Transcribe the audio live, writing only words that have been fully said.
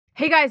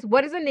Hey guys,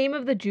 what is the name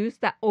of the juice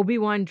that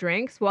Obi-Wan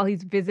drinks while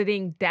he's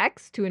visiting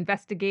Dex to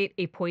investigate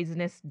a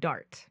poisonous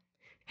dart?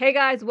 Hey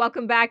guys,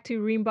 welcome back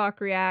to Reembach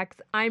Reacts.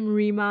 I'm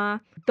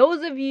Rima.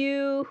 Those of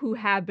you who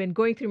have been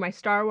going through my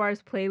Star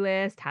Wars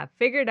playlist have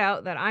figured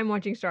out that I'm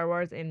watching Star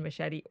Wars in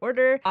Machete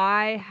Order.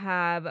 I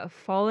have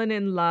fallen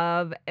in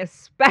love,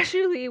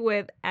 especially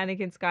with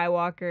Anakin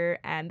Skywalker,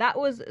 and that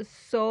was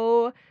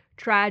so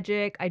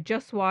tragic. I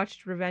just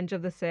watched Revenge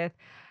of the Sith,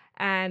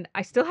 and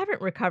I still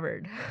haven't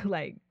recovered.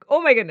 Like, oh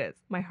my goodness,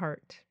 my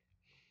heart.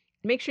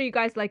 Make sure you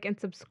guys like and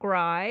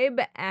subscribe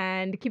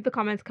and keep the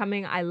comments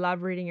coming. I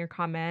love reading your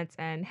comments.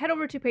 And head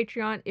over to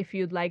Patreon if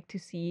you'd like to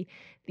see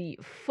the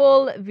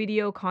full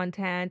video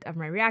content of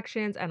my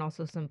reactions and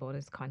also some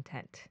bonus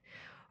content.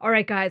 All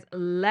right, guys,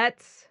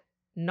 let's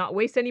not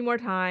waste any more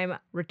time.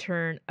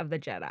 Return of the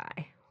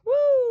Jedi.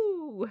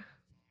 Woo!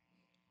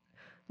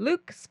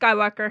 Luke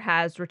Skywalker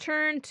has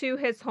returned to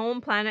his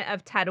home planet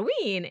of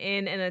Tatooine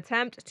in an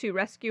attempt to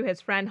rescue his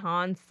friend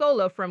Han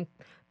Solo from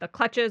the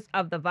clutches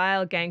of the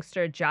vile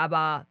gangster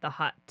Jabba the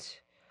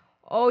Hutt.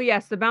 Oh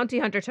yes, the bounty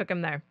hunter took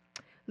him there.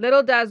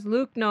 Little does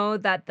Luke know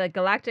that the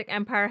Galactic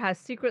Empire has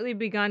secretly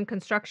begun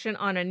construction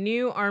on a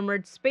new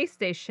armored space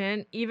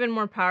station, even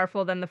more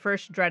powerful than the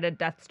first dreaded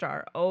Death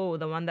Star. Oh,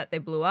 the one that they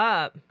blew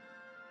up.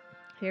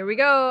 Here we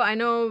go. I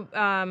know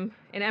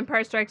in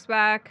Empire Strikes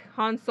Back,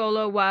 Han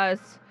Solo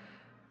was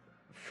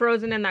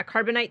frozen in that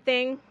carbonite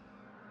thing.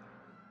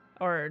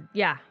 Or,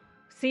 yeah,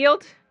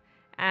 sealed.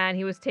 And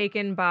he was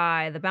taken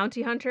by the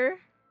bounty hunter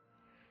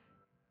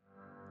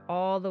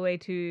all the way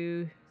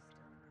to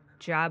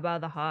Jabba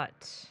the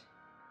Hutt.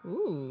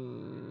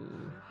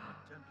 Ooh.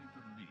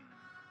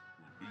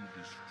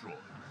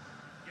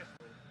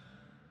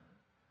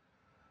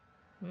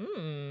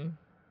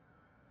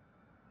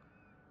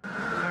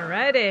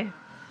 Alrighty.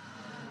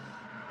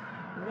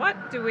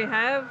 What do we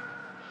have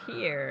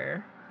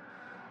here?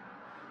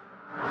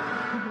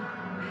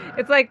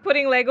 It's like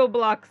putting Lego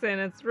blocks in.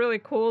 It's really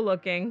cool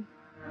looking.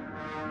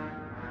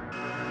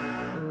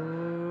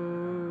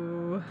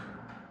 Ooh.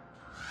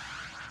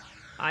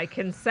 I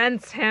can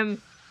sense him.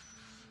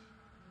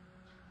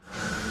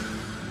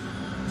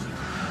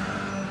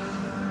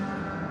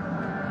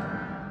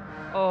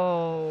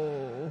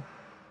 Oh.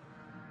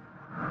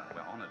 We're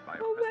honored by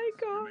Oh my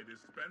God. You may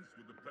dispense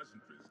with the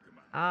pleasantries,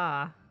 Commander.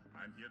 Ah.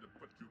 I'm here to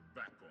put you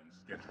back on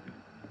schedule.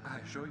 I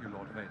assure you,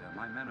 Lord Vader,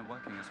 my men are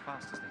working as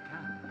fast as they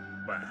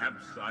can.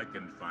 Perhaps I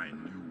can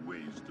find new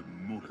ways to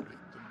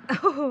motivate them.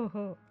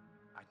 Oh.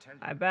 I tell you,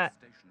 I bet.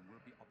 the station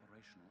will be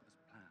operational as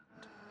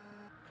planned.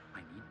 I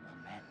need more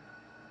men.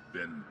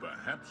 Then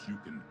perhaps you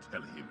can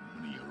tell him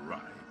when he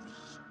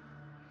arrives.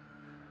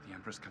 The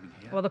Emperor's coming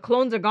here. Well, the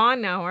clones are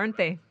gone now, aren't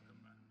they? And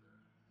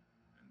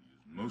he is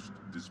most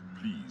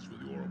displeased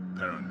with your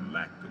apparent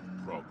lack of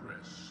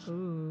progress.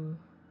 Ooh.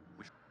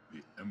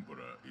 The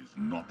Emperor is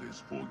not as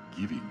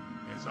forgiving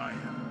as I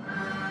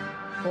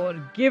am.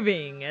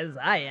 Forgiving as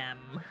I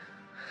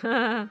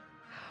am.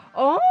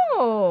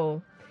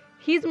 Oh,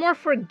 he's more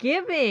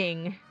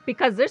forgiving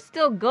because they're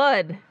still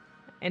good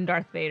in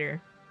Darth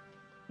Vader.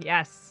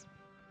 Yes.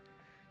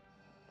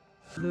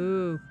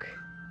 Luke.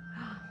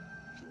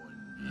 Join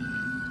me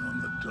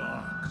on the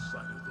dark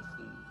side of the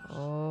Force.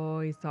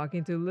 Oh, he's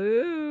talking to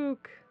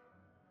Luke.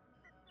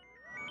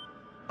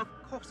 Of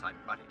course I'm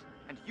right,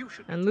 and you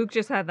should. And Luke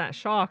just had that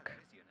shock.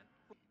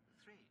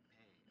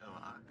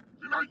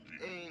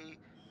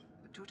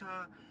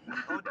 Tutor,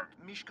 od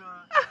Mishka.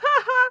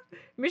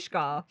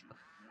 Mishka.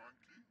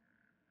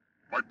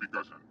 Might be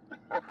dozen.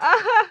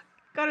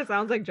 Kind of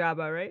sounds like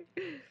Jabba, right?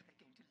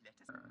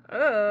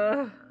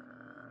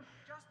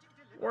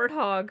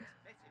 Warthog.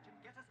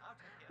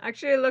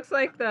 Actually, it looks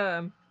like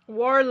the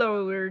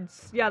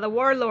warlords. Yeah, the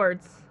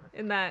warlords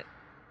in that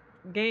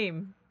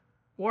game.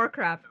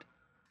 Warcraft.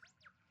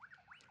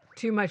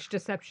 Too much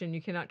deception.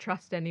 You cannot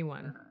trust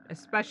anyone.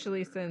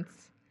 Especially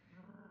since,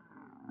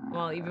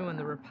 well, even when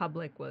the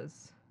Republic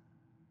was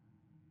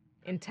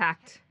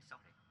intact.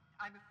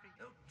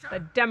 The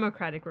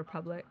Democratic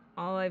Republic.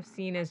 All I've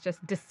seen is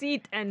just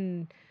deceit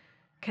and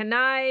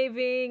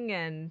conniving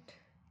and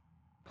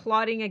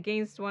plotting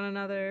against one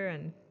another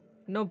and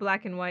no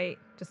black and white.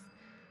 Just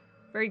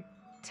very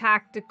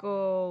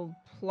tactical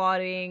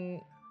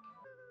plotting.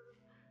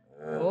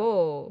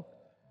 Oh.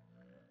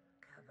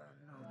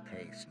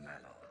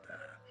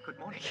 Good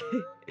morning.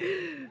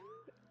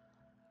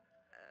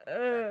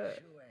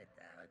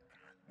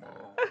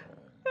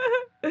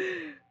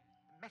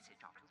 Message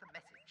after the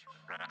message.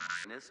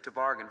 Is to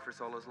bargain for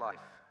Solo's life.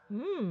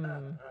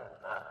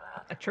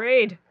 A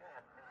trade.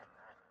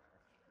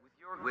 With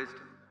your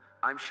wisdom,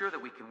 I'm sure that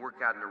we can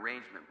work out an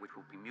arrangement which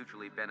will be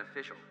mutually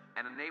beneficial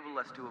and enable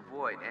us to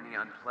avoid any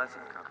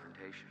unpleasant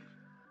confrontation.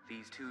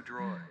 These two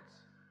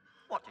droids.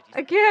 What did he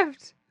A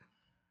gift.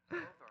 Both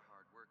are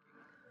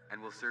hardworking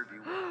and will serve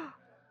you well.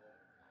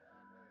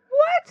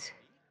 What?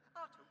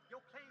 Artu,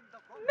 you're playing the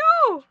wrong.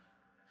 No.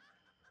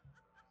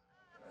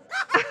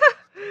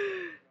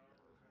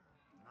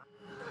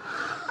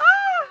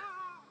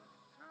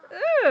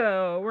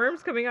 Ew,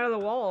 worms coming out of the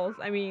walls.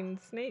 I mean,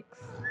 snakes.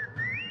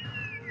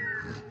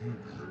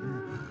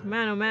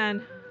 Man, oh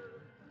man.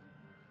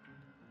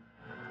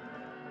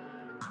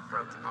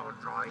 Protocol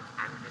droid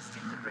and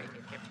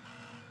disintegrated him.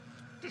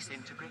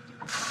 Disintegrated?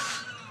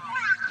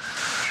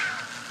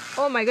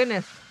 Oh my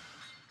goodness.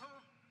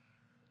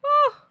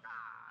 Oh,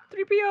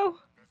 3PO.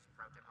 This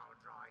protocol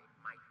droid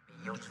might be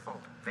useful.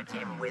 Fit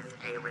him with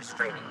a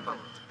restraining bolt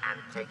and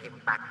take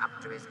him back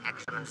up to His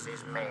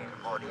Excellency's main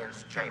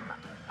audience chamber.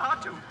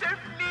 R2, don't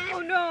leave! Oh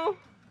no.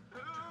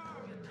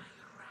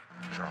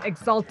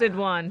 Exalted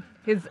One.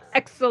 His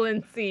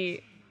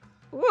Excellency.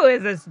 Who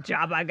is this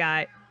Jabba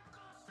guy?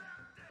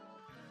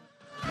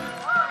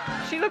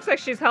 She looks like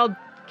she's held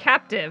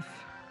captive.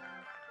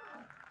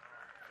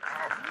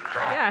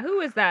 Yeah, who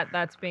is that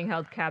that's being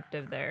held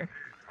captive there?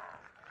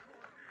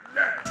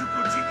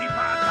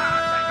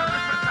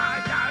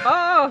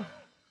 Oh!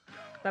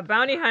 The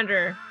bounty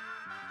hunter.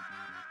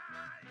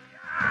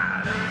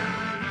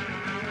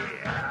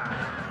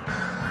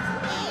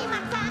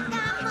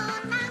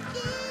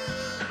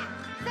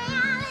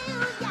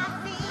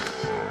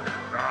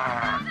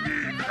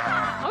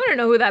 I want to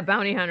know who that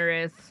bounty hunter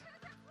is.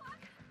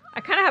 I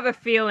kind of have a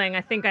feeling.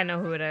 I think I know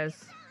who it is.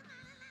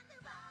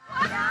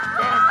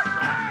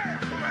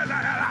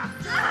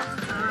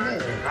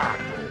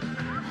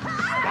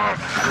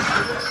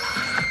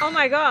 Oh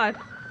my god.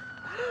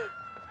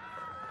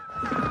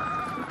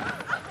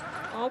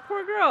 Oh,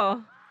 poor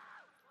girl.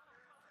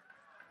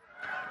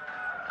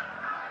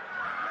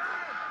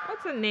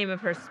 What's the name of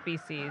her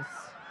species?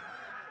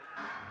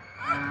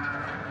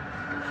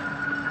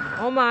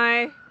 Oh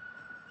my.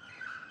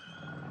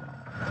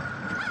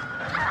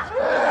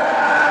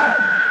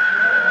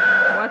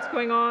 What's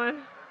going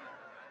on?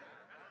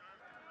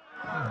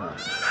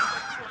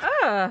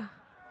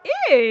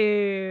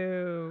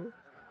 Ew.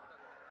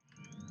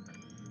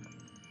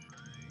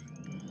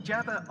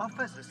 Jabba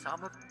offers a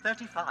sum of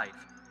 35.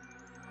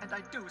 And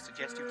I do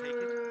suggest you take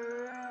it.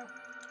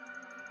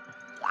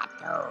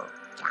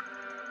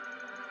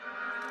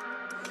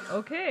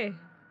 Okay.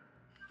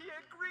 He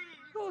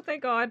agrees. Oh,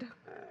 thank God.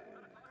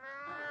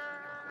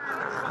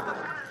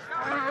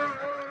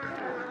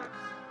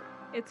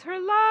 It's her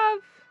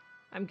love.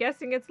 I'm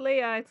guessing it's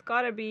Leia. It's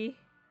gotta be.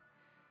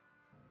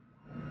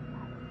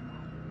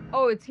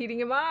 Oh, it's heating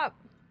him up.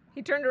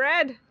 He turned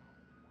red.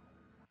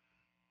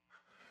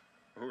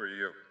 Who are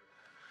you?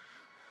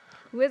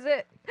 Who is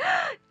it?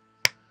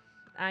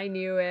 I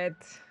knew it.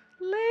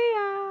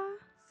 Leia.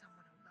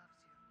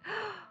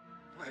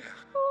 Leia.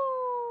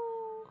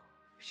 Oh,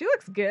 she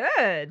looks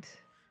good.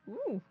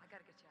 Ooh.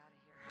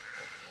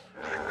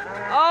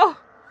 Oh.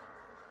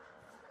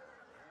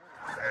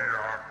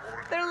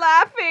 They're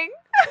laughing.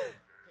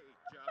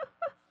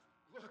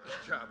 Look,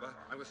 Jabba,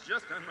 I was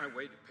just on my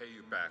way to pay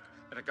you back,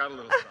 and I got a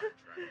little sidetracked.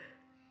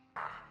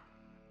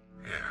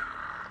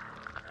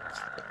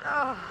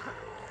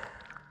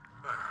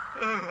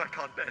 Oh, I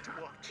can't bear to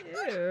watch.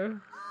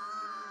 Ew.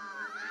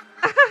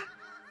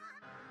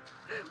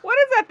 What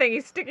is that thing?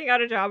 He's sticking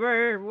out a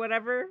Jabba or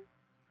whatever.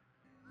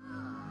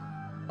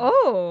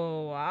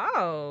 Oh,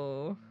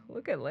 wow.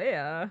 Look at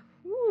Leia.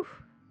 Woo.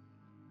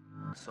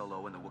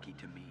 Solo and the Wookiee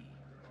to me.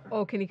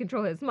 Oh, can he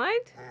control his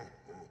mind?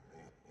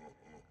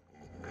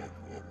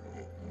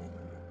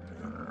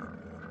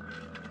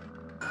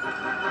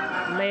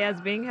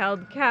 Leia's being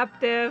held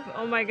captive.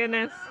 Oh my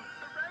goodness.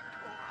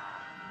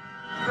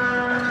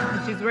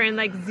 She's wearing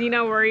like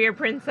Xena warrior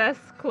princess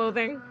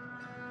clothing.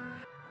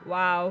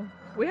 Wow.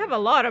 We have a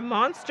lot of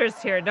monsters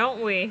here,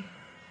 don't we?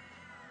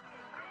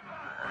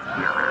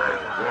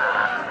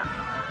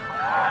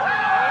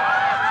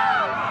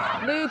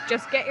 Luke,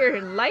 just get your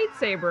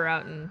lightsaber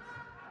out and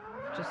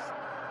just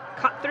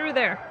cut through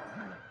there.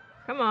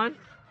 Come on.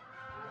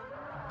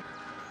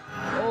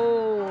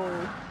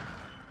 Oh.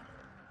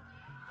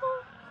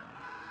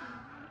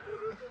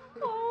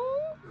 Oh.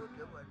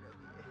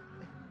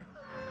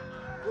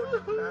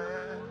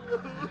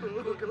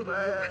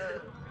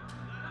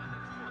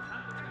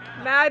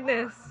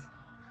 Madness.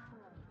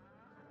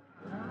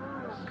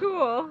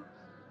 Cool.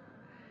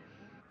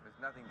 There's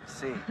nothing to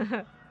see.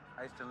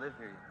 I used to live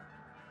here, you know.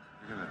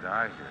 You're gonna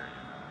die here,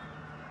 you know.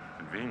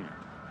 Convenient.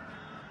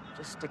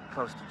 Just stick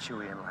close to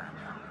Chewie and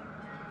Lando.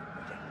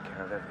 They're taking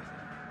care of everything.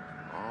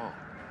 Oh,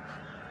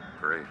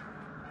 great.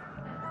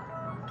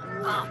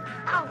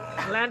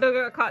 Lando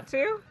got caught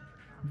too?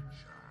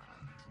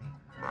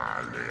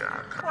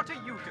 What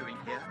are you doing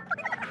here?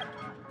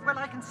 Well,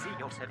 I can see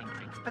you're selling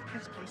drinks, but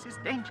this place is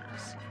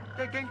dangerous.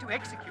 They're going to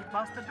execute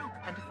Master Luke,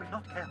 and if we're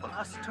not careful,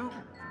 us too.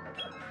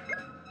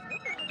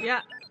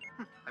 Yeah.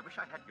 I wish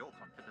I had your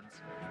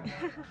confidence.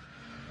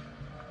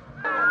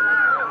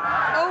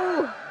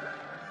 Oh.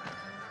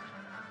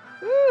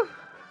 Woo.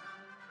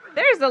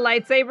 There's the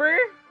lightsaber.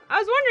 I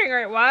was wondering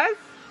where it was.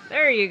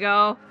 There you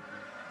go.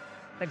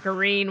 The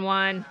green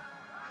one.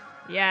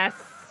 Yes.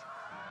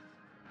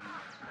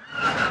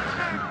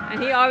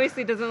 And he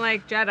obviously doesn't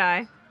like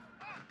Jedi.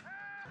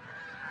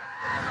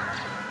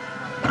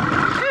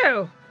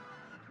 Ew.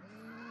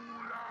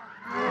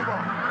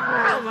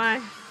 Oh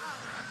my.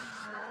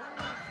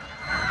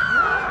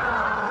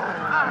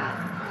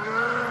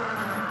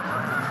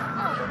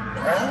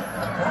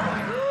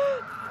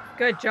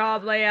 Good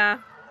job, Leia.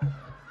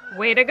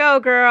 Way to go,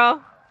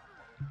 girl.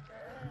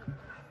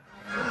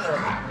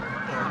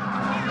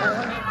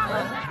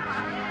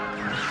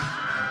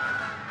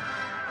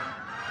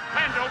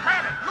 Mando,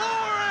 grab it!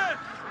 Lower it!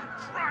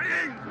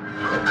 Trying!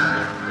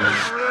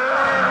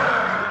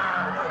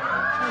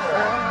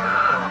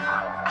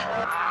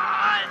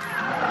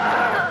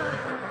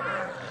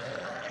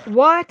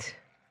 What?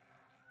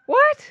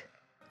 What?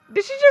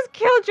 Did she just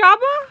kill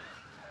Jabba?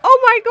 Oh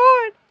my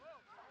god.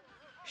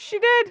 She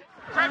did.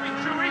 Grab it,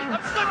 Chewie!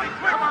 I'm slipping!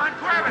 Come on,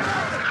 grab it!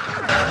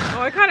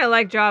 Oh, I kind of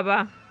like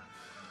Jabba.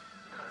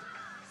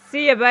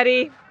 See ya,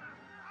 buddy.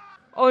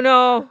 Oh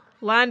no,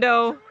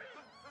 Lando.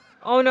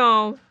 Oh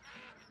no.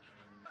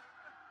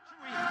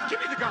 Chewie, give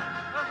me the gun!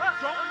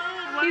 Don't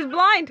move! He's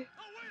blind.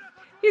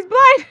 He's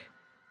blind.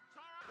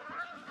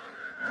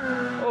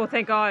 Oh,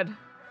 thank God.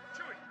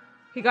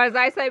 He got his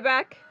eyesight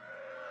back.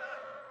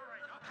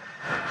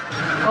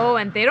 Oh,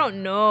 and they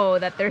don't know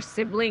that they're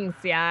siblings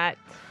yet.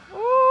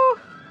 Ooh.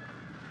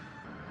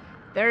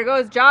 There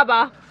goes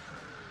Jabba.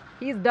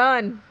 He's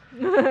done.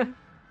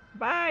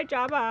 Bye,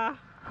 Jabba.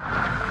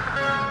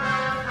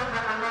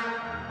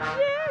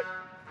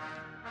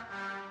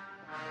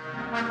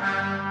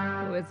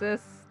 Yeah. Who is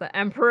this? The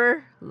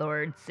Emperor?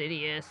 Lord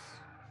Sidious.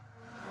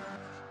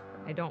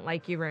 I don't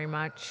like you very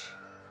much.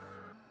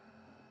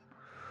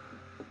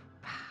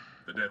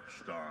 The Death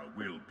Star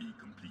will be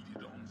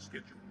completed on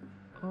schedule.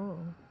 Oh.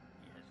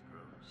 He has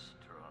grown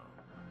strong.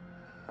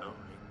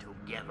 Only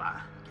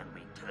together can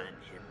we turn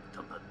him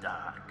to the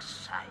dark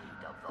side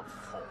of the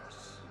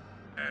Force.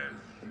 As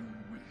you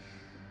wish.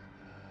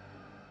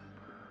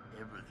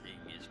 Everything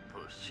is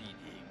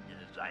proceeding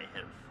as I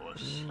have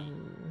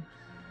foreseen.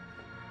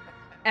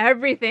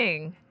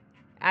 Everything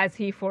as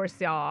he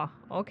foresaw.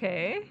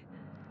 Okay.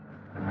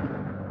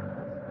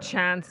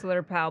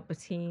 Chancellor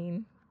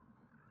Palpatine.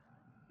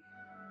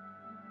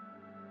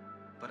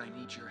 But I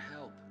need your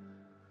help.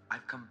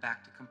 I've come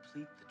back to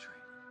complete the training.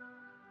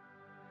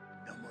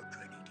 No more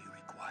training do you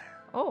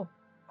require. Oh.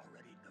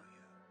 Already know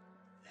you.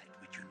 That's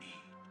what you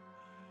need.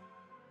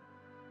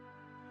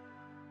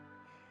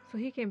 So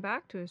he came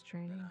back to his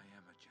training. That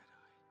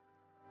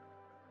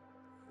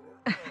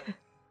I am a Jedi.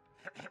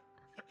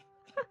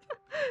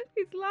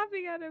 He's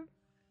laughing at him.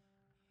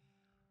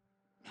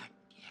 Not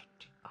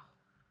yet.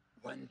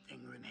 One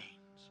thing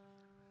remains.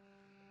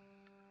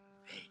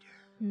 Vader.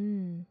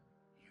 Hmm.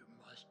 You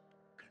must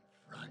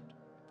confront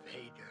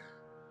Vader.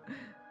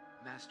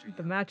 Master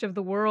The Yoda, match of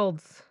the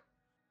worlds.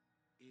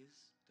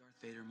 is Darth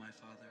Vader my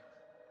father?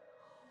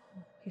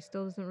 He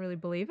still doesn't really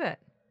believe it.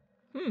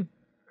 Arrest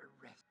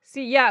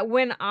See, yeah,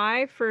 when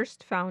I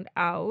first found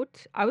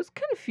out, I was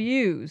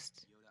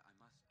confused. Yoda, I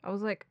must. I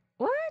was like,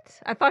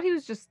 what? I thought he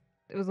was just,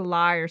 it was a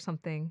lie or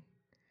something.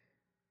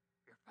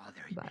 Your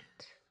father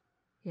But,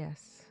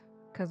 yes,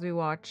 because we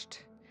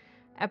watched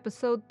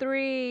Episode VIII. Who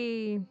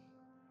did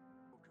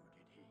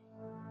he?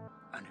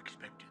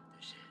 Unexpected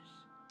this is.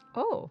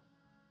 Oh.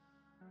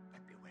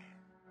 But beware.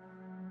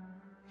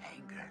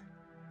 Anger,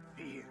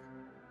 fear,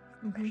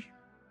 Mhm. aggression.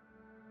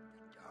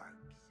 The dark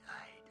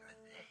side are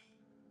they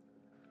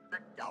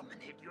that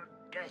dominate your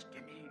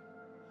destiny.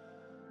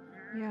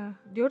 Yeah.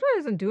 Yoda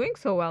isn't doing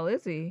so well,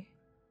 is he?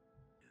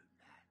 Do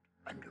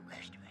not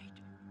underestimate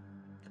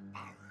the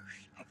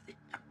powers of the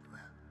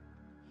Emperor.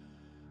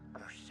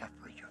 Or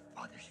suffer your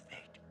father's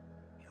fate.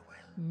 You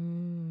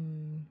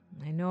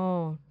will. I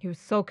know. He was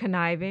so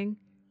conniving.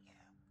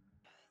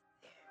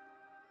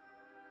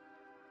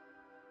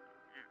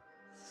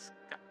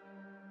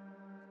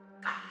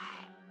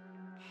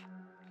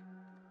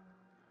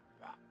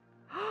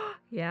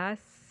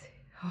 Yes.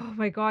 Oh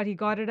my God, he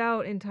got it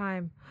out in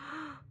time.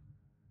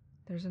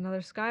 There's another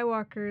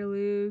Skywalker,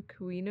 Luke.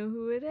 We know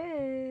who it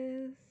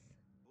is.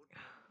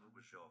 Who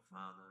was your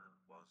father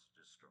was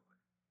destroyed.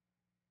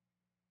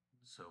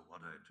 So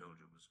what I told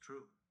you was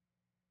true,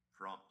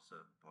 from a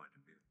certain point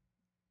of view.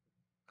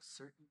 A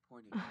certain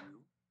point of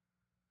view?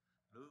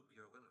 Luke,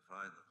 you're going to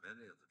find that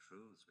many of the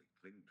truths we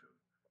cling to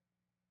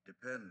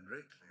depend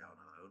greatly on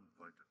our own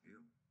point of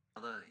view.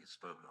 Mother he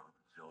spoke of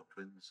as your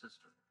twin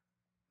sister.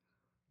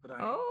 But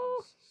I Oh.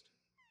 insist.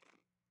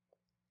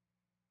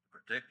 To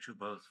protect you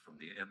both from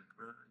the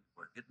Emperor, you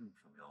were hidden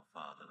from your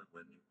father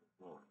when you were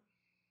born.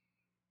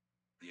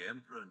 The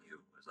Emperor knew,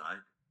 as I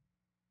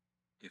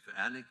did, if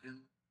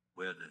Anakin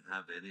were to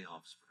have any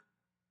offspring,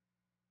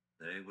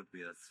 they would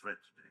be a threat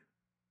to him.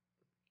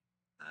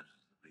 That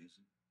is the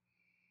reason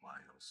why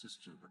your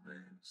sister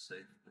remains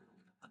safely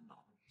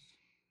anonymous.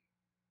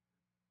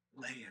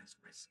 Leia's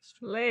my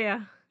sister.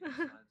 Leia. Your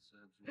side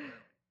serves you well.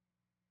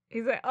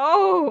 He's like,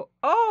 oh.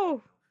 Your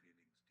feelings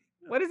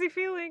deep What is he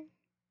feeling?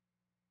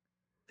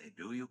 They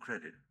do you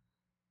credit,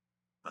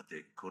 but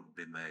they couldn't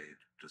be made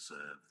to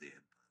serve the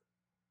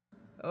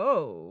Emperor.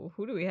 Oh,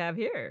 who do we have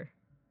here?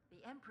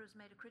 The Emperor's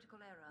made a critical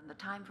error, and the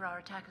time for our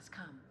attack has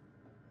come.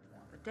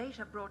 The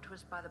data brought to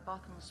us by the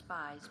Bothan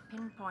spies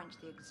pinpoints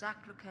the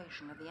exact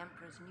location of the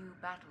Emperor's new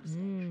battle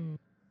station.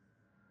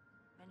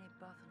 Many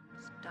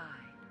Bothans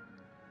died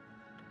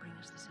to bring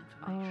us this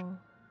information. Oh.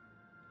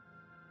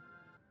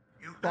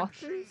 You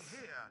Bothans?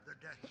 Here, the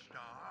Death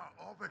Star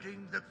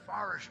orbiting the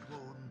forest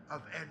moon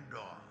of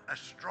Endor, a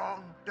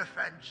strong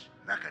defense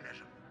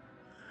mechanism.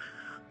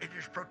 It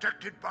is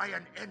protected by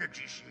an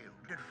energy shield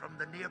from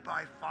the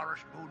nearby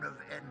forest moon of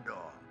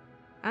Endor.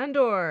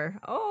 Andor.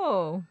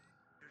 Oh.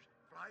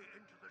 Fly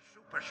into the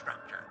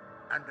superstructure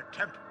and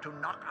attempt to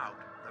knock out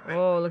the main.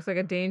 Oh, looks like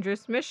a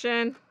dangerous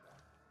mission.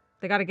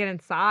 They gotta get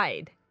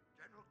inside.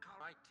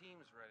 My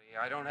team's ready.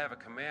 I don't have a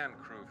command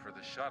crew for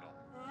the shuttle.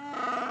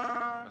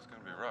 That's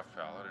gonna be rough,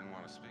 pal. I didn't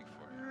want to speak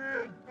for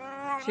you.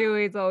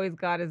 Chewie's always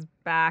got his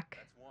back.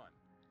 That's one.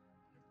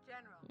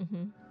 General,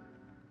 Mm-hmm.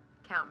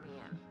 count me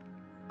in.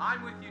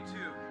 I'm with you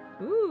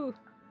too. Ooh.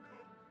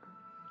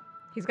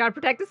 He's gotta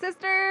protect his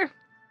sister.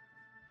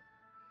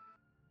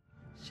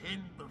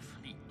 Send the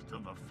fleet to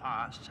the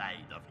far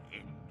side of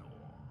Endor.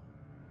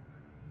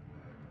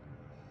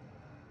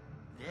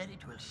 There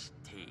it will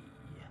stay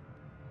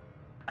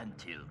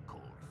until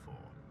called for.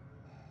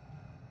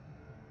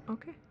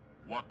 Okay.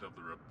 What of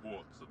the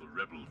reports of the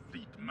rebel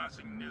fleet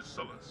massing near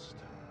Sullust?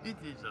 It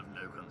is of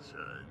no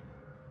concern.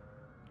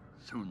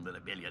 Soon the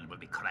rebellion will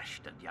be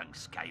crushed and young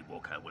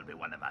Skywalker will be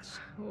one of us.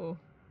 Oh.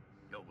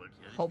 Your work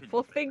here is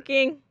Hopeful finished, Reverend.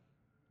 thinking.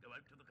 Go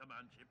out to the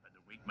command ship and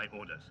await my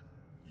orders.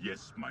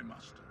 Yes, my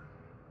master.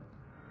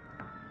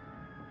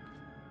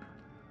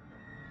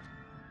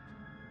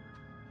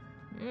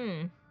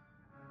 Hmm.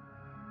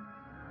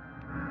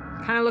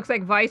 Kind of looks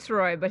like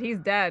Viceroy, but he's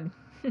dead.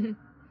 It's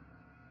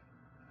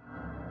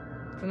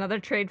another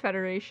Trade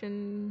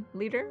Federation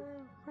leader,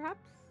 perhaps?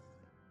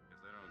 If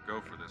they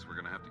don't go for this, we're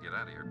gonna have to get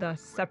out of here. The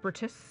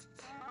Separatists.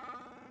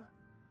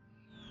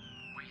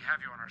 We have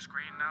you on our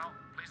screen now.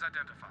 Please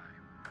identify.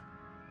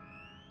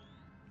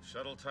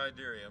 Shuttle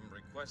Tiderium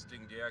requesting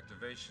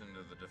deactivation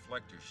of the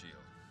deflector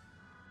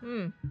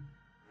shield.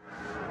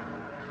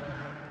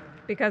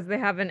 Because they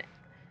have an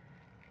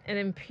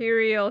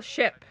Imperial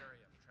ship.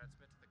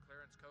 Transmit the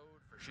clearance code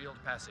for shield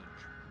passage.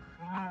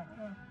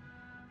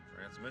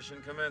 Transmission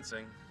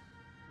commencing.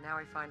 Now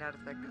we find out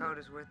if that code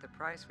is worth the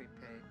price we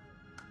paid.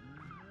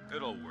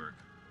 It'll work.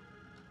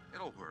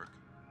 It'll work.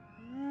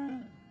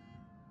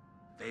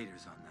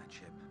 Vader's on that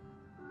ship.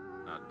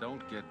 Now,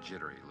 don't get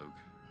jittery, Luke.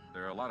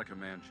 There are a lot of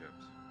command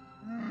ships.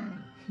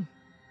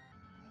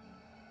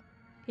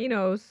 He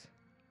knows.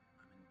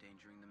 I'm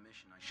endangering the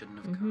mission. I shouldn't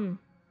have Mm-hmm. come.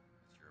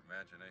 It's your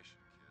imagination,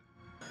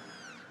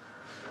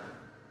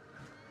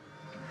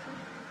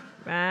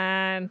 kid.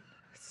 Man,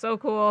 so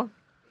cool.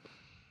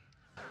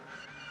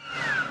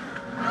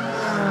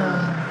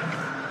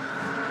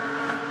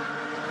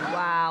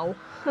 Wow.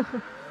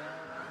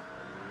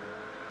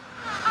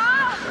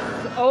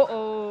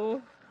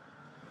 Uh-oh.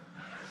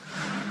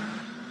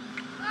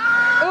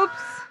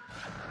 Oops.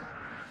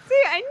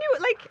 See, I knew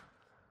it, like...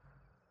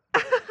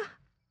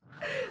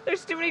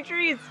 There's too many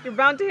trees. You're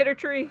bound to hit a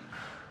tree.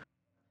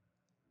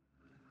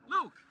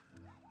 Luke!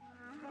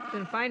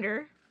 Didn't find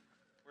her.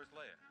 Where's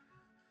Leia?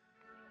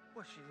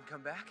 What, she didn't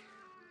come back?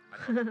 I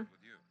thought she was with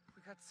you.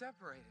 We got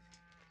separated.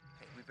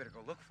 Hey, we better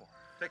go look for her.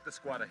 Take the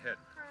squad ahead.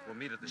 We'll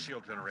meet at the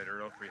shield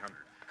generator at 0300.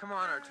 Come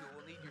on, R2.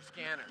 We'll need your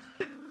scanners.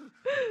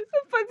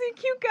 The fuzzy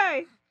cute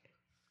guy.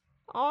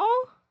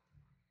 Aw.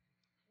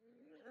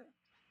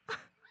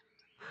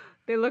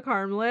 They look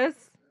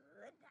harmless.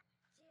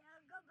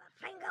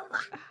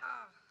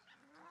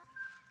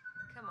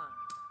 Come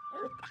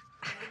on.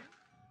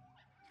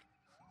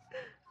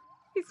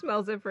 He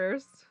smells it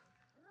first.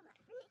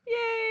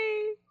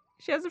 Yay!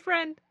 She has a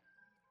friend.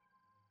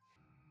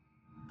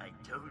 I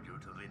told you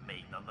to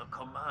remain on the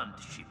command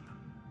ship.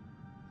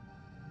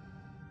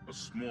 A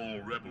small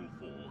rebel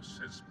force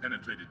has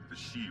penetrated the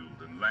shield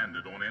and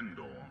landed on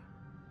Endor.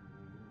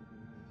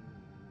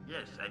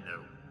 Yes, I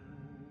know.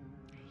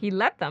 He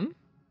let them.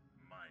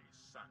 My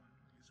son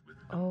is with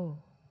them. Oh.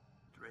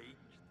 Strange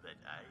that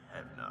I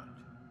have not.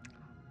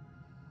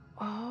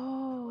 I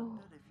Oh.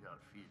 wonder if your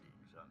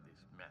feelings on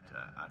this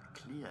matter are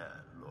clear,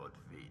 Lord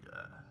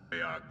Vader.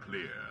 They are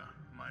clear,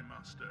 my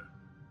master.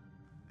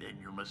 Then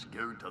you must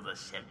go to the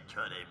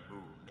Centauri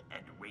moon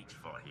and wait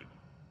for him.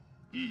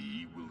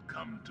 He will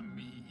come to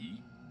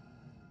me.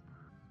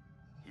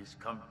 His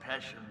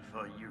compassion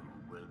for you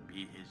will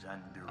be his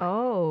undoing.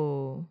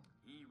 Oh.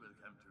 He will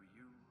come to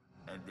you,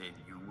 and then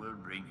you will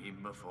bring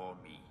him before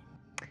me.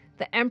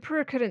 The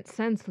Emperor couldn't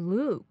sense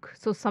Luke,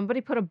 so somebody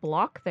put a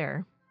block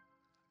there.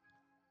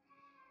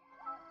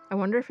 I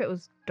wonder if it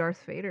was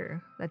Darth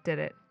Vader that did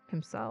it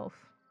himself.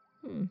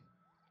 Hmm.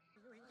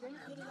 You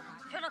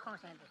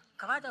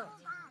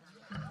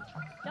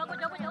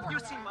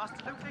see,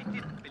 Master Luke, they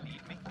didn't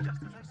believe me,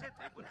 just as I said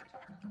they wouldn't.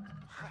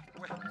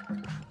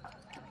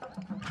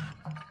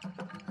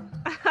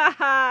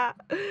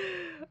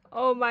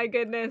 Oh my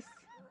goodness.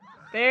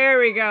 There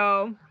we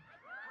go.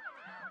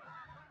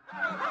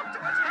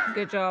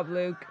 Good job,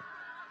 Luke.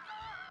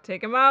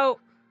 Take him out.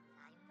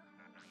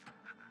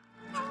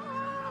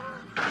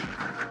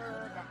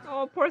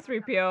 Oh, poor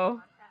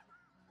 3PO.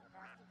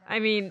 I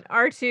mean,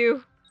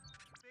 R2.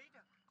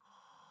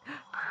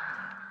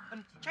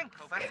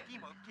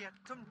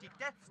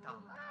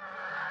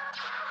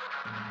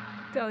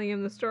 Telling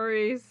him the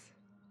stories.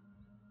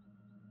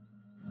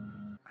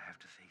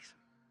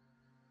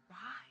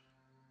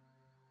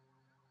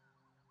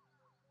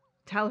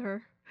 tell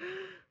her.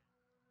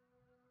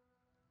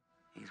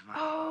 He's my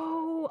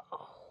Oh.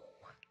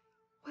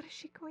 What is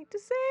she going to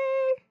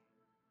say?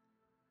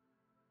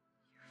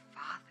 Your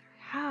father.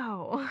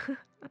 How?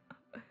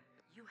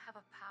 You have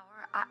a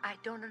power I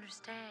don't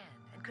understand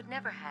and could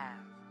never have.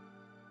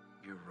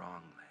 You're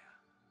wrong, Leia.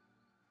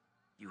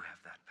 You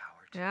have that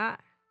power too. Yeah.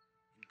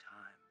 In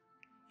time,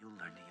 you'll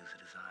learn to use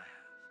it as I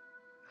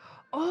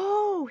have.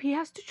 Oh, he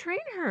has to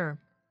train her.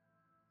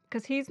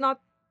 Because he's not...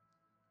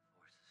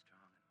 Force is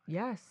strong in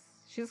my Yes.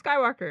 She's a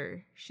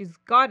Skywalker. She's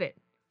got it.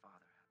 father.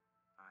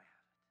 I have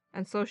it.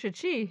 And so should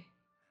she.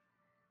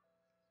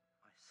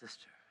 My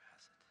sister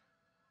has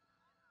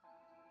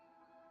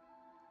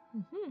it.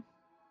 Mm-hmm.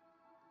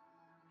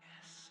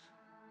 Yes.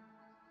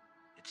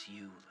 It's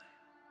you, Leia.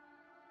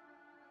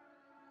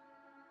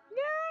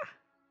 Yeah.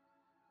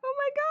 Oh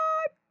my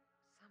God.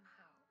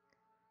 Somehow,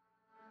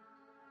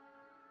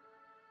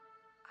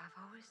 I've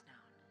always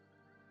known.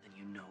 Then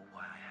you know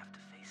why I have to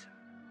face him.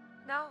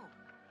 No,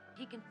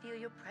 he can feel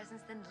your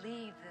presence, then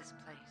leave this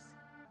place.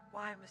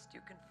 Why must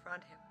you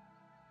confront him?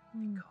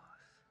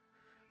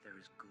 Because there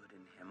is good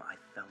in him. I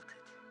felt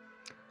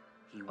it.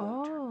 He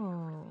won't turn me over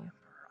to the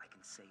Emperor. I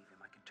can save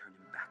him. I can turn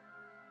him back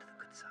to the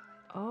good side.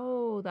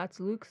 Oh, that's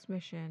Luke's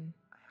mission.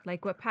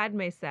 Like what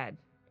Padme said.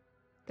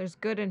 There's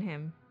good in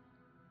him.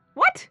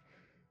 What?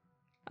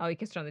 Oh, he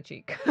kissed her on the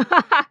cheek.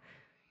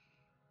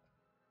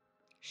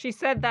 She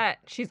said that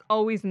she's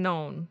always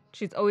known.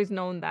 She's always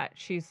known that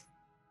she's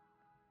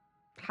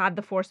had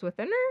the Force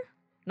within her.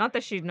 Not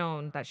that she'd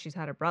known that she's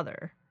had a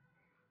brother.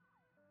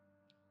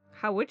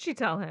 How would she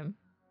tell him?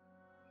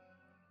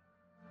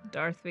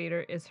 Darth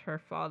Vader is her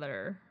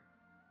father.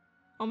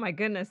 Oh my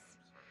goodness.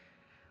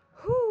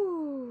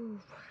 Whew.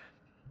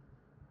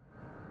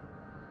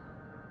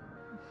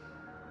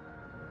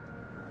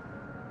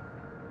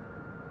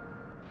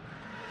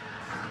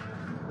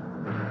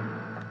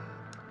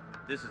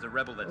 This is a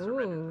rebel that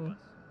surrendered Ooh. to us.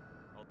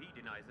 While he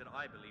denies it,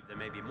 I believe there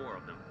may be more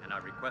of them, and I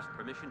request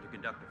permission to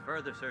conduct a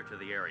further search of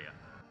the area.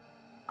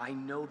 I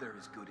know there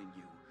is good in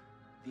you.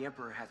 The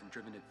Emperor hasn't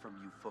driven it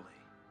from you fully.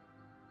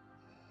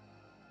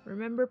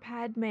 Remember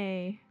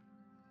Padme.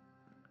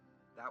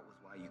 That was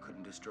why you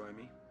couldn't destroy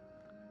me.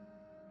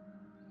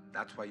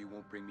 That's why you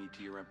won't bring me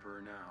to your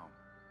Emperor now.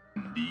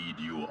 Indeed,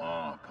 you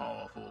are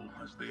powerful,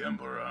 as the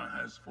Emperor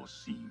has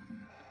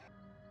foreseen.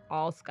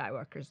 All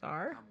Skywalkers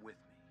are. Come with me.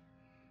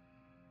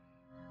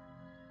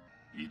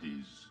 It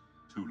is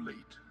too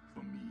late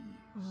for me,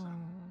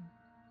 son.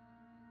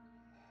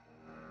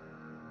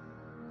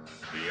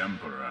 The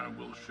Emperor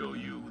will show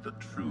you the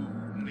true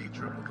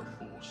nature of the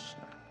Force.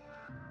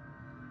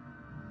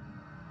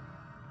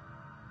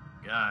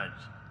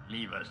 Guards,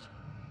 leave us.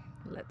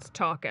 Let's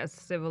talk as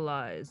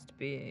civilized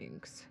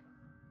beings.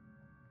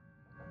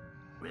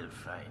 We'll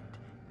find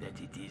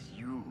that it is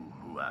you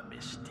who are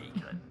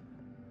mistaken.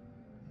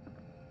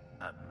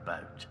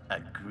 About a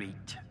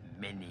great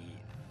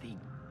many things.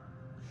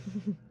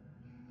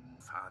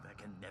 Father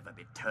can never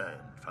be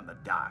turned from the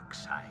dark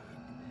side.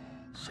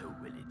 So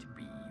will it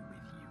be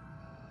with you.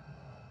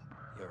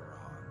 You're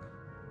wrong.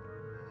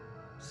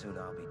 Soon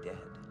I'll be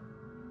dead.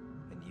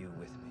 And you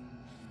with me.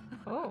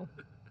 Oh.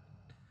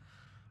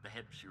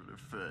 Perhaps you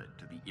referred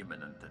to the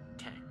imminent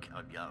attack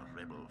on your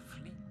rebel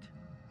fleet.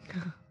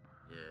 Yes.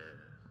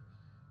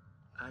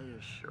 I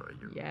assure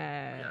you, we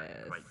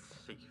are quite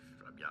safe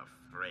from your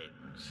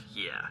friends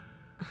here.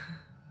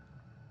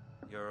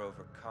 Your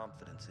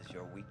overconfidence is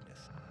your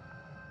weakness.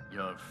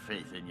 Your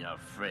faith in your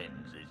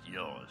friends is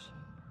yours.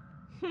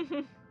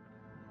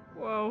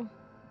 Whoa.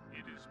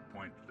 It is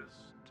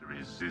pointless to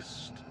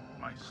resist,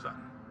 my son.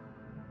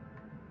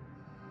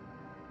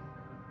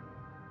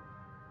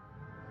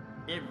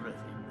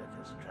 Everything that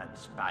has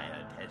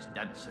transpired has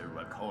done so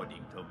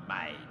according to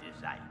my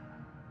design.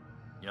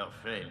 Your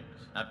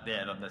friends up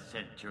there on the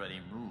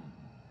Sanctuary Moon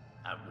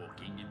are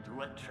walking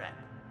into a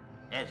trap,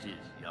 as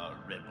is your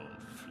rebel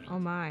fleet. Oh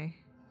my.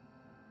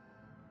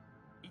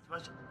 It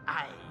was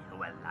I who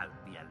allowed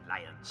the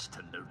Alliance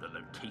to know the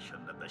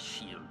location of the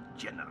shield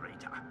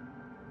generator.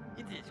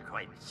 It is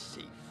quite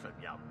safe from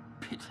your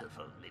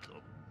pitiful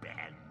little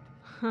band.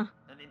 Huh.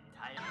 An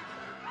entire...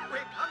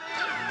 We're coming!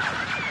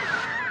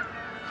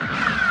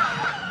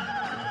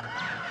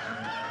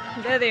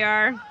 There they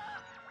are.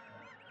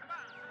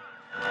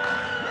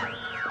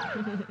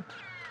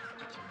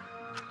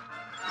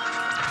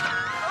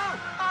 Oh,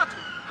 Art!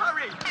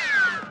 Hurry!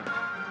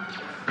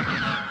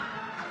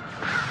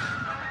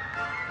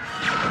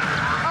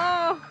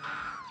 Oh.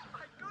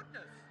 My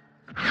goodness!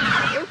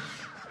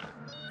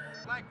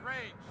 Oops. Blank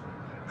range.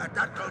 At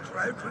that close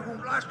range, we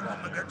won't last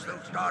long against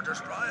those Star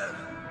Destroyers.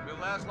 We'll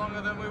last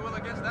longer than we will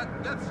against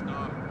that Death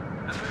Star.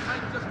 And we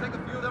might just take a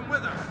few of them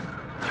with us.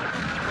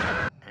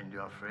 And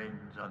your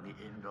friends on the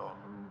Andor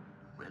moon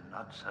will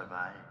not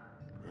survive.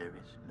 There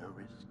is no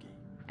escape.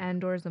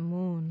 Andor's a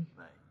moon.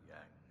 My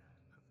young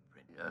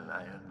friend, the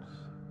Alliance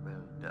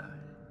will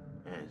die,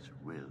 as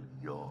will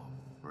your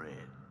friends.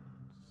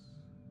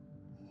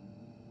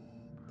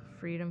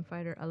 Freedom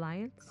Fighter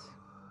Alliance?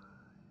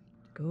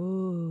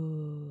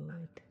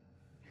 Good.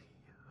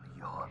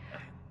 Your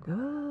anger.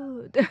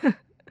 Good.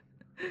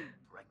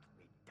 Break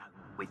me down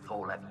with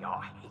all of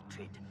your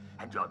hatred,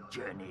 and your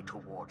journey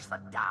towards the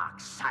dark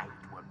side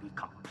will be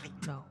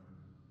complete. No.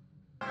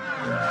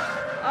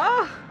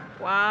 Oh,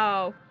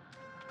 wow.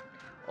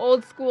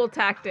 Old school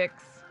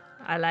tactics.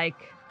 I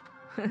like.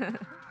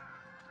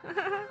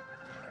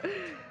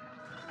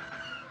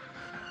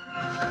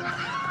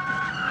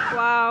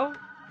 Wow.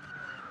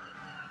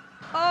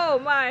 Oh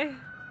my.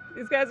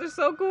 These guys are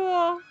so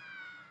cool.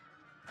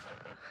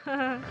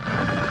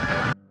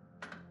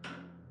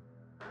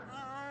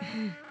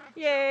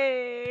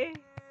 Yay.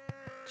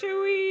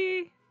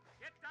 Chewie.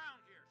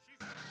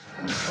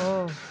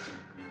 Oh.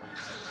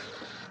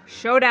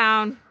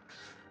 Showdown.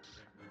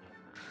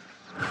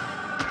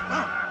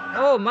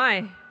 Oh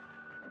my.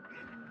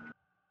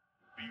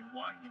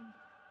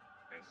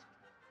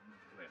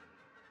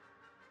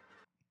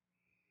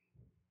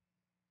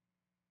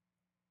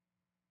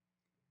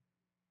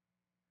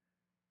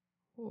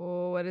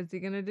 Oh, what is he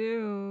gonna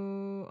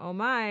do? Oh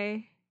my.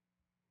 You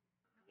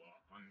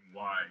are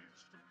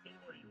unwise to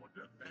lower your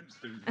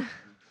defenses.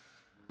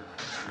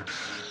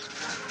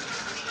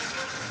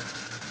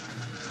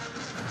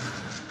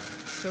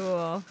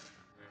 Cool.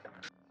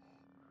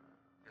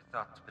 Your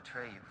thoughts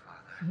betray you,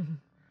 Father.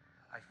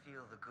 I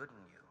feel the good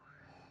in you.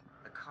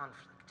 The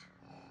conflict.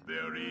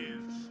 There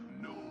is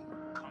no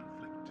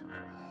conflict.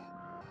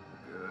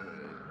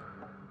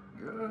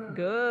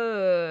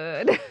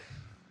 Good.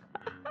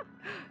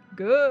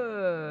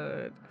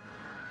 Good.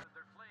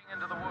 They're fleeing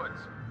into the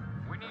woods.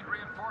 We need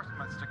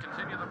reinforcements to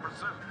continue the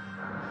pursuit.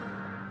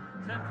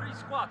 Send 3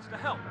 squads to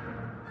help.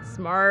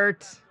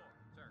 Smart.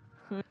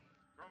 Throw me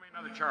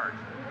another charge.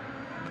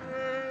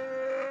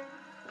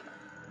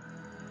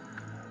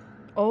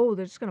 Oh,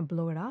 they're just gonna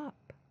blow it up.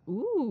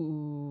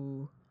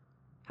 Ooh.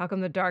 How come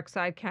the dark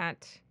side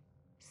can't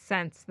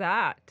sense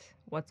that?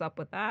 What's up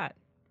with that?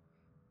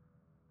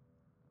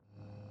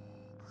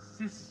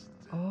 Sister.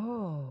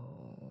 Oh.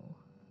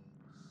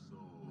 So,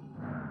 you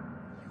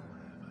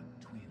have a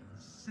twin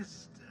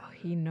sister. Oh,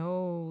 he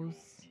knows.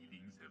 Your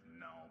feelings have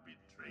now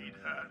betrayed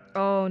her.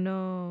 Oh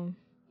no.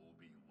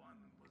 Obi-Wan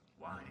was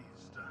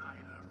wise to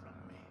hide her from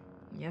me.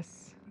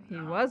 Yes, he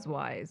was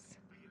wise.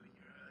 Failure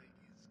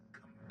is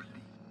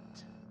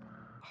complete.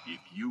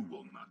 If you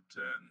will not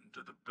turn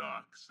to the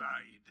dark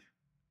side,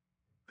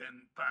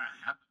 then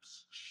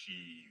perhaps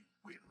she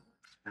will.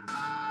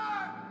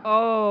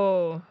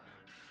 Oh,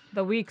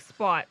 the weak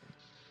spot.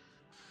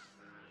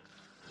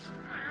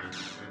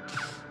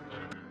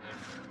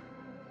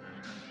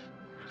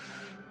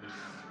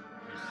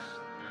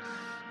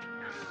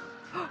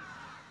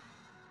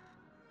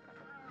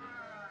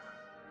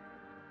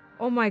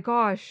 Oh my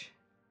gosh.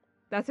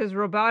 That's his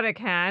robotic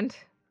hand.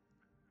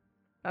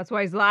 That's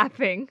why he's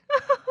laughing.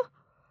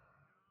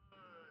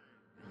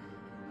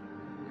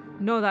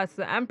 No, that's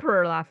the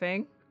Emperor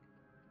laughing.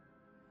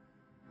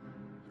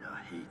 Your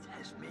hate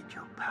has made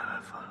you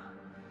powerful.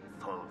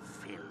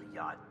 Fulfill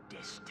your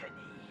destiny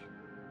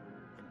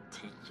and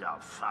take your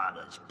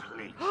father's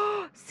place.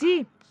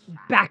 See?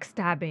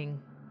 Backstabbing.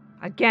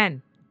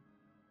 Again.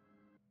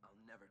 I'll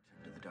never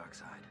turn to the dark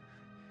side.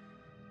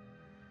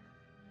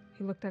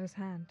 He looked at his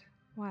hand.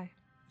 Why?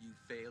 You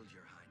failed,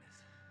 Your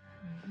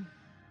Highness.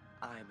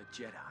 I am a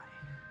Jedi,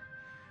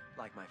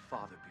 like my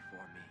father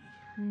before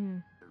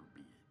me. So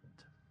be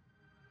it.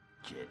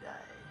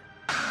 Jedi.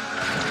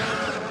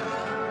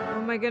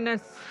 Oh my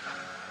goodness.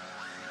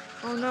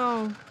 Oh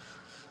no.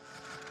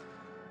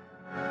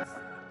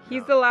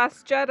 He's the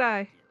last Jedi.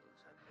 Match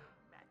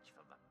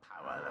for the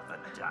power of the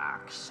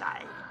dark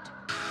side.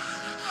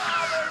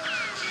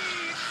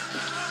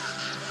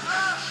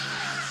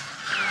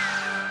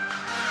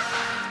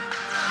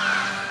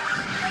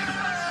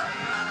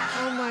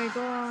 Oh my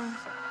god.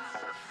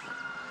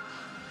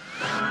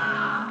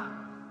 Now,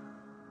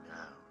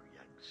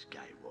 young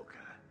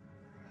Skywalker,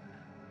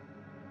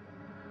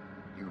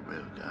 you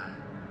will die.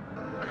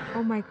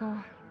 Oh my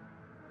god.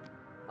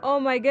 Oh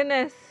my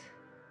goodness.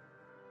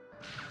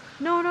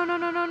 No, no, no,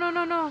 no, no, no,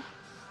 no, no.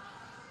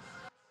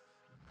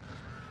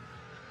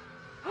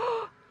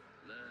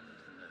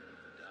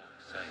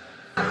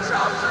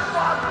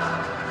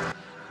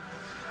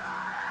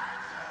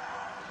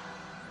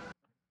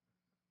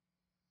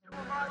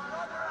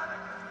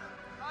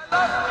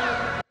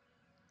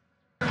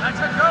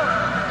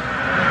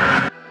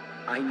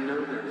 I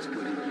know there is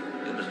good in you.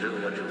 You must do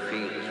what you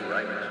feel is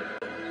right.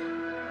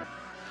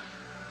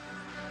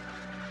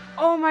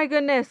 Oh my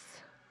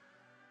goodness.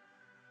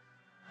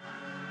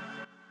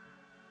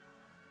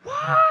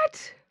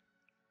 What?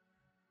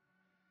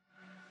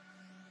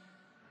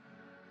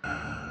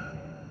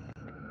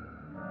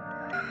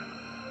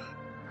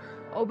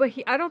 Oh, but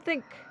I don't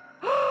think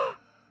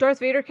Darth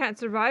Vader can't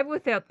survive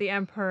without the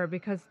Emperor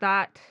because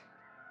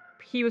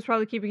he was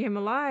probably keeping him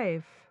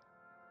alive.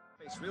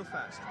 Face real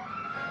fast.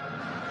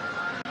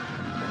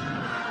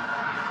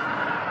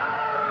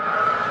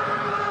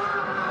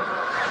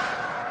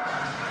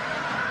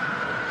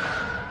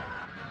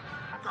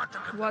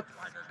 What's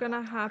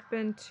gonna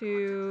happen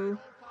to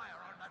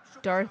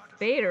Darth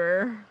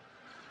Vader?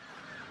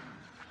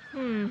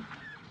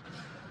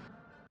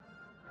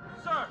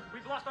 Sir,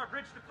 we've lost our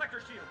bridge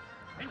deflector shield.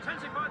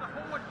 Intensify the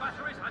forward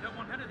batteries. I don't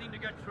want anything to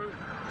get through.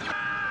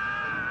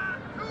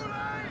 Too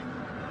late!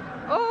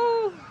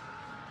 Oh!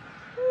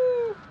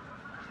 Woo.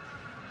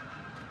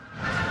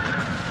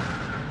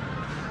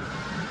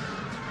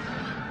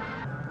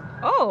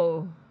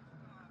 Oh!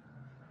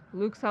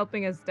 Luke's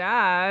helping his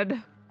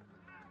dad.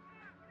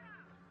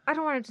 I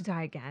don't want him to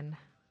die again.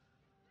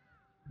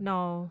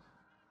 No.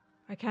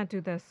 I can't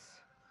do this.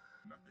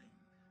 Nothing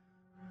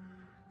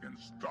can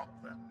stop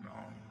that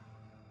now.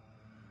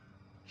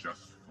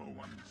 Just for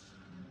once,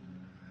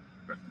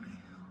 let me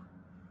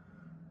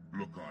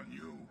look on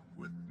you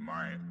with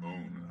my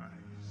own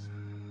eyes.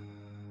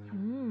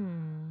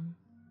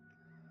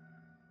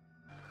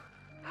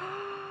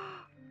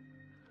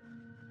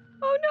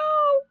 Oh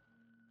no!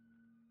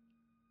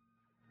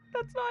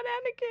 That's not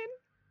Anakin.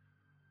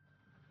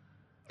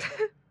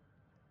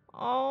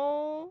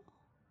 Oh.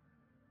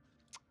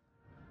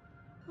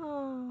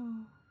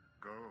 Oh.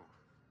 Go,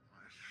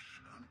 my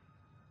son.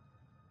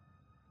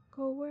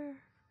 Go where?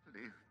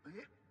 Leave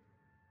me.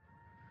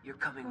 You're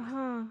coming with me.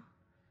 Uh-huh.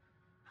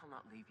 I'll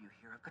not leave you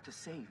here. I've got to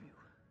save you.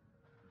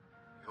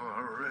 You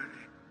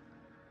already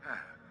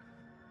have.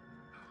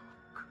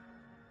 Luke.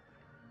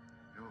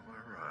 You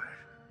were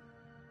right.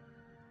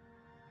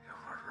 You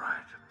were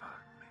right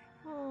about me.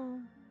 Oh.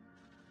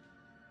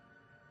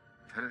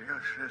 Tell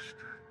your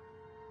sister.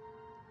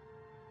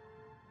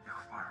 You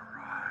were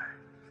right.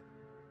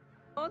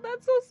 Oh,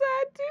 that's so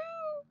sad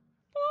too.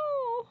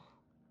 Oh.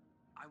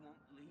 I won't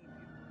leave you.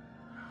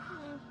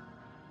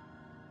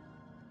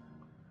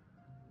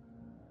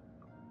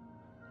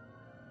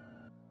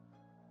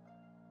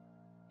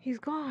 He's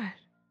gone.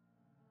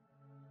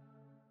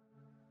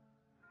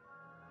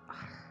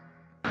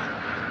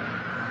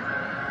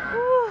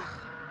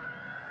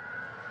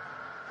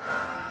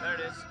 There it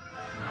is.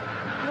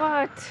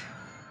 What?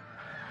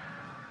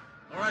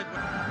 All right.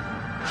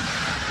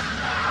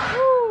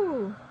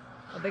 Ooh.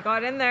 Well, they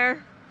got in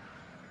there.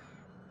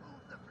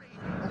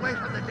 Away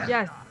from the Death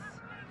Yes. Star.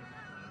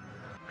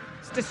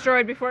 It's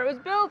destroyed before it was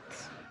built.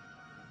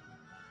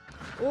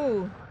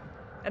 Ooh.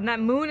 And that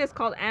moon is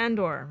called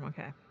Andor.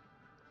 Okay.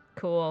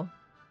 Cool.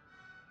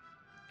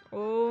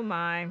 Oh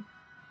my.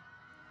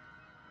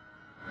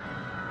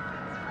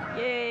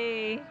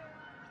 Yay.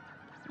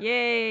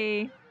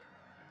 Yay.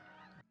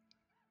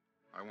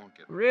 I won't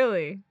get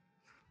Really?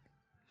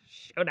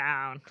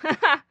 Showdown. It's not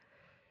like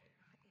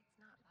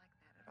that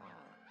at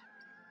all.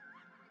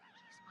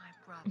 He's my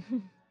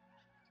brother.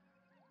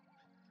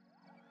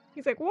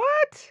 He's like,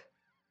 what?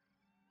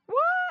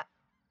 What?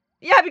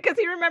 Yeah, because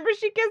he remembers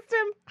she kissed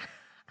him.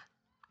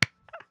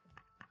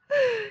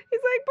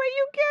 He's like, but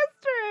you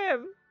kissed him.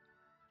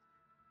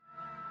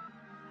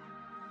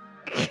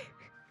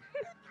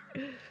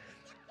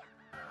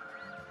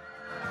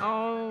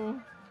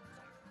 Oh.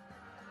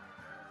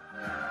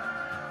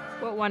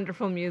 What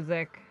wonderful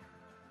music.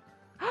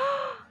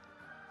 Oh.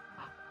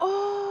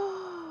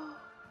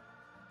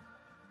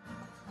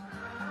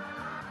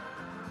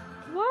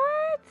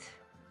 What?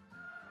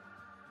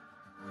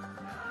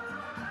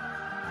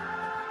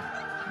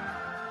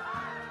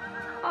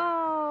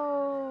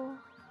 Oh.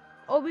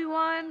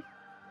 Obi-Wan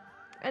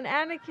and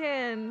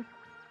Anakin.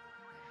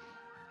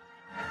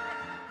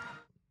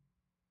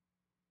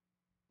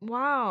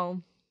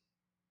 Wow.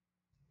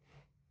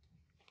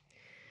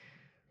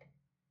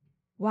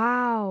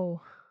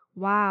 Wow.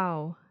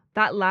 Wow.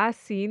 That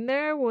last scene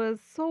there was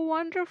so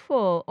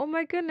wonderful. Oh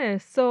my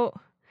goodness. So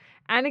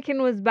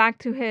Anakin was back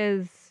to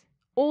his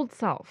old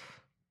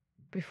self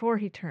before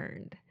he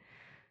turned.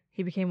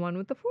 He became one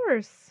with the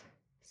Force.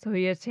 So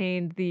he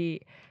attained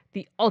the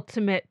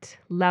ultimate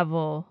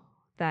level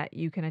that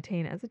you can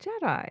attain as a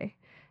Jedi.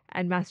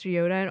 And Master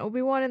Yoda and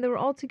Obi-Wan, and they were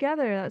all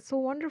together. That's so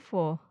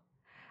wonderful.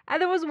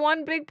 And there was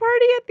one big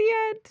party at the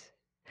end.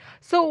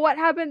 So what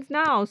happens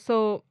now?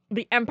 So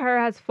the Empire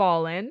has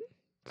fallen.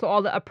 So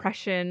all the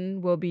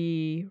oppression will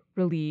be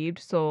relieved.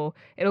 So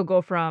it'll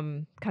go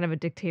from kind of a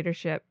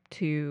dictatorship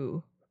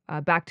to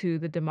back to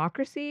the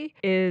democracy.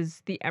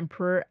 Is the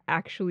Emperor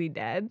actually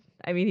dead?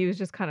 I mean, he was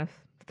just kind of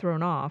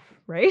thrown off,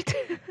 right?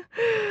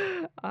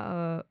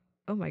 Oh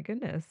my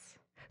goodness.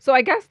 So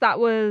I guess that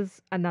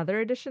was another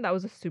edition. That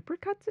was a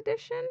supercuts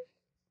edition.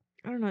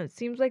 I don't know. It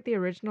seems like the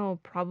original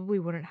probably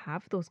wouldn't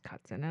have those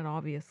cuts in it,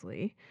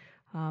 obviously.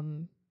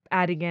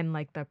 Adding in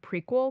like the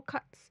prequel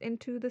cuts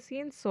into the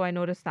scenes. So I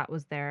noticed that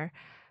was there.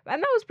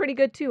 And that was pretty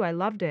good too. I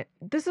loved it.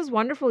 This is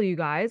wonderful, you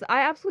guys.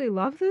 I absolutely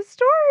love this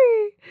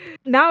story.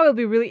 Now it'll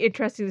be really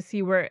interesting to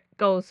see where it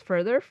goes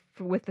further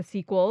with the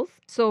sequels.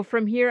 So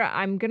from here,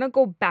 I'm going to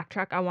go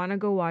backtrack. I want to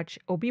go watch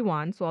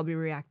Obi-Wan. So I'll be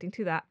reacting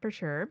to that for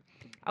sure.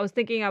 I was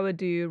thinking I would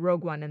do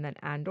Rogue One and then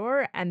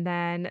Andor. And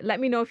then let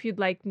me know if you'd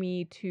like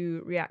me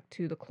to react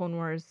to the Clone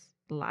Wars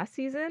last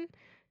season.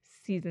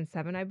 Season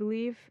 7, I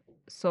believe.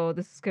 So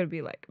this is going to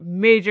be like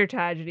major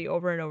tragedy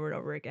over and over and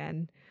over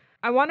again.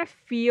 I want to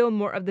feel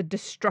more of the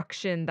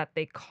destruction that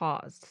they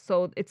caused.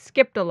 So it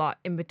skipped a lot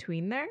in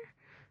between there.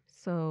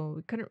 So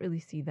we couldn't really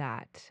see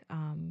that.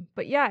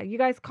 But yeah, you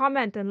guys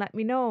comment and let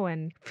me know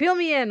and fill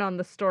me in on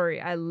the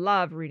story. I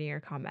love reading your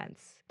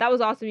comments. That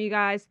was awesome, you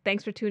guys.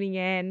 Thanks for tuning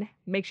in.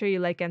 Make sure you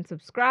like and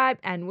subscribe,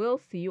 and we'll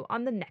see you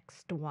on the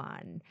next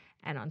one.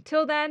 And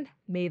until then,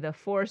 may the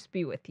Force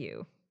be with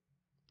you.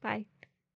 Bye.